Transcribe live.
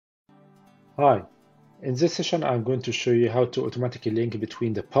Hi, in this session I'm going to show you how to automatically link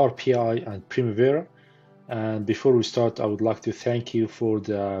between the Power BI and Primavera. And before we start, I would like to thank you for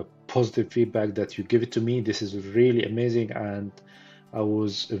the positive feedback that you give it to me. This is really amazing, and I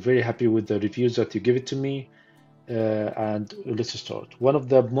was very happy with the reviews that you give it to me. And let's start. One of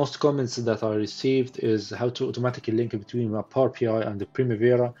the most comments that I received is how to automatically link between my Power BI and the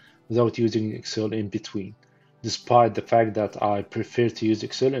Primavera without using Excel in between, despite the fact that I prefer to use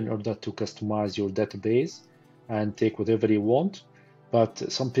Excel in order to customize your database and take whatever you want. But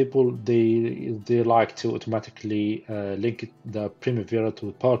some people they like to automatically link the Primavera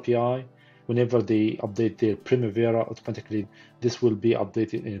to Power BI. Whenever they update their Primavera, automatically this will be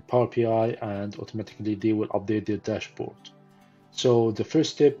updated in Power BI and automatically they will update their dashboard. So the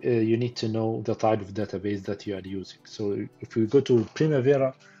first step, you need to know the type of database that you are using. So if we go to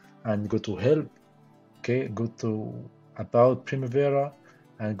Primavera and go to Help, okay, go to About Primavera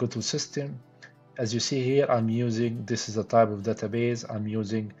and go to System. As you see here, I'm using, this is the type of database, I'm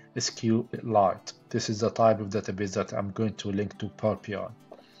using SQLite. This is the type of database that I'm going to link to Power BI.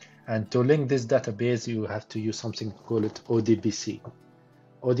 And to link this database, you have to use something called ODBC.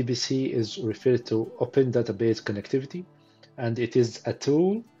 ODBC is referred to Open Database Connectivity, and it is a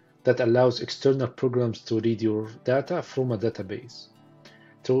tool that allows external programs to read your data from a database.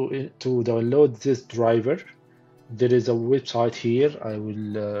 To download this driver, there is a website here. I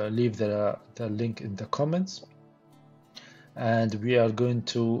will leave the link in the comments. And we are going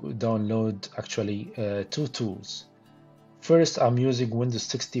to download actually two tools. First, I'm using Windows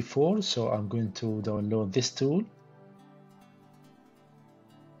 64, so I'm going to download this tool.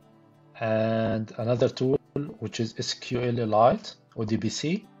 And another tool, which is SQLite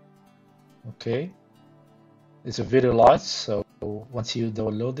ODBC. Okay, it's a very light, so once you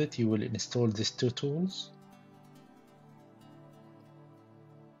download it, you will install these two tools.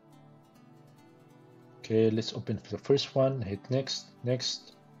 Okay, let's open the first one, hit next,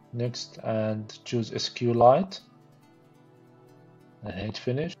 next, next, and choose SQLite. And hit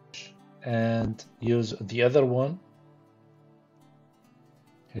finish, and use the other one.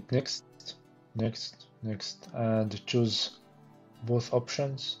 Hit next, next, next, and choose both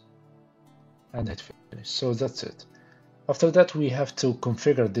options and hit finish. So that's it. After that, we have to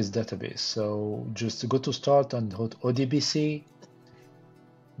configure this database. So just go to start and hit ODBC.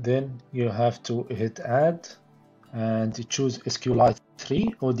 Then you have to hit add and choose SQLite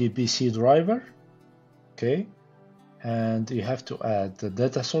 3 ODBC driver. Okay. And you have to add the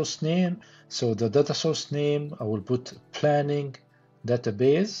data source name. So the data source name, I will put planning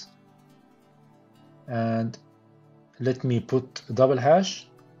database, and let me put double hash.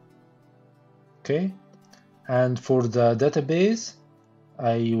 Okay, and for the database,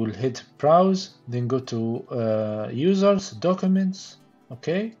 I will hit browse, then go to users, documents,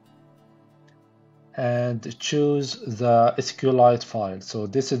 okay, and choose the SQLite file. So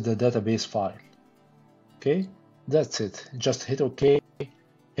this is the database file. Okay. That's it. Just hit OK,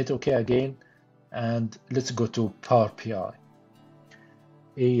 hit OK again, and let's go to Power BI.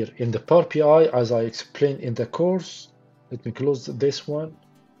 Here in the Power BI, as I explained in the course, let me close this one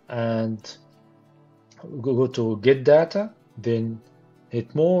and go to Get Data, then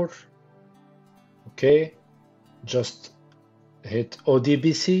hit More. Okay, just hit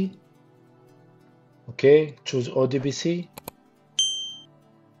ODBC. Okay, choose ODBC.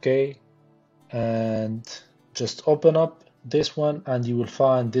 Okay, and just open up this one and you will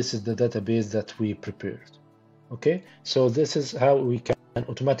find this is the database that we prepared. Okay, so this is how we can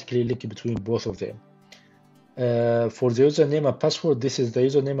automatically link between both of them. For the username and password, this is the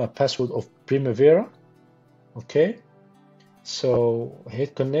username and password of Primavera. Okay, so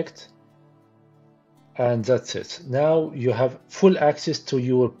hit connect, and that's it. Now you have full access to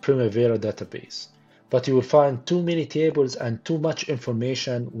your Primavera database, but you will find too many tables and too much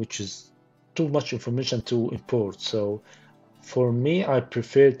information, which is too much information to import. So for me, I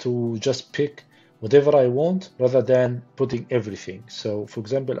prefer to just pick whatever I want rather than putting everything. So for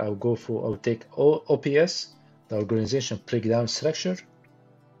example, I'll take OPS, the organization breakdown structure.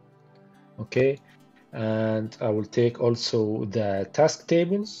 Okay, and I will take also the task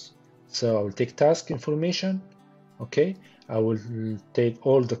tables. So I will take task information. Okay, I will take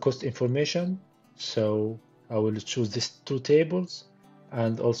all the cost information. So I will choose these two tables.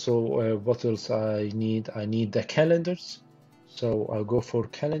 And also what else I need? I need the calendars. So I'll go for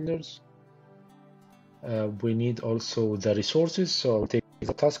calendars. We need also the resources. So I'll take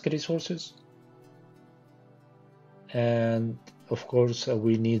the task resources. And of course,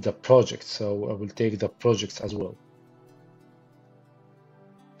 we need the project. So I will take the projects as well.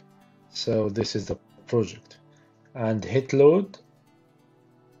 So this is the project. And hit load.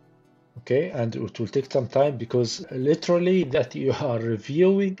 Okay, and it will take some time because literally that you are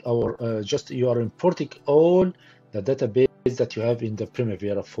reviewing or just you are importing all the database that you have in the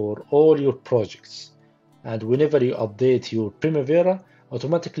Primavera for all your projects. And whenever you update your Primavera,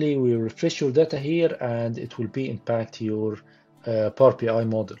 automatically we refresh your data here and it will be impact your Power BI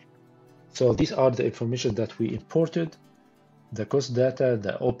model. So these are the information that we imported: the cost data,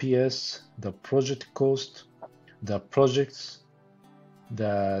 the OPS, the project cost, the projects,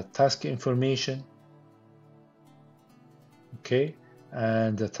 the task information, okay,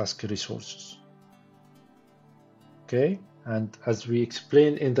 and the task resources. Okay, and as we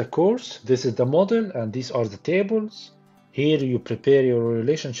explained in the course, this is the model and these are the tables. Here you prepare your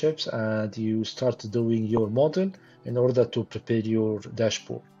relationships and you start doing your model in order to prepare your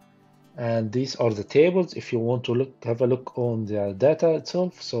dashboard. And these are the tables if you want to have a look on the data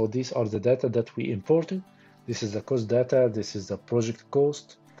itself. So these are the data that we imported. This is the cost data, this is the project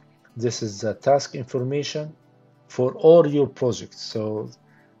cost, this is the task information for all your projects. So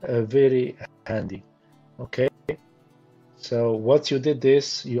very handy. Okay. So once you did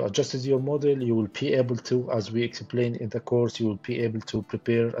this, you adjusted your model, you will be able to, as we explained in the course, you will be able to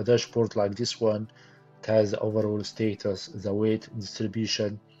prepare a dashboard like this one. It has the overall status, the weight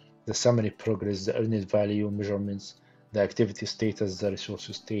distribution, the summary progress, the earned value measurements, the activity status, the resource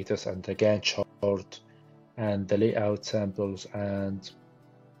status, and the Gantt chart, and the layout samples. And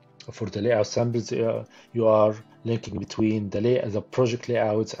for the layout samples, you are linking between the project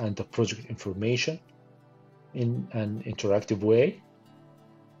layouts and the project information in an interactive way.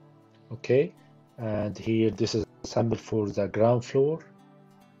 Okay, and here this is a sample for the ground floor.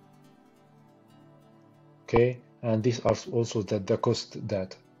 Okay, and these are also the cost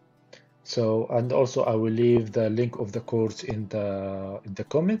data. So, and also I will leave the link of the course in the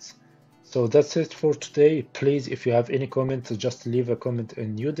comments. So that's it for today. Please, if you have any comments, just leave a comment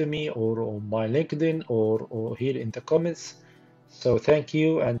in Udemy or on my LinkedIn or here in the comments. So thank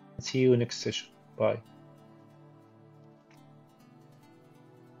you and see you next session. Bye.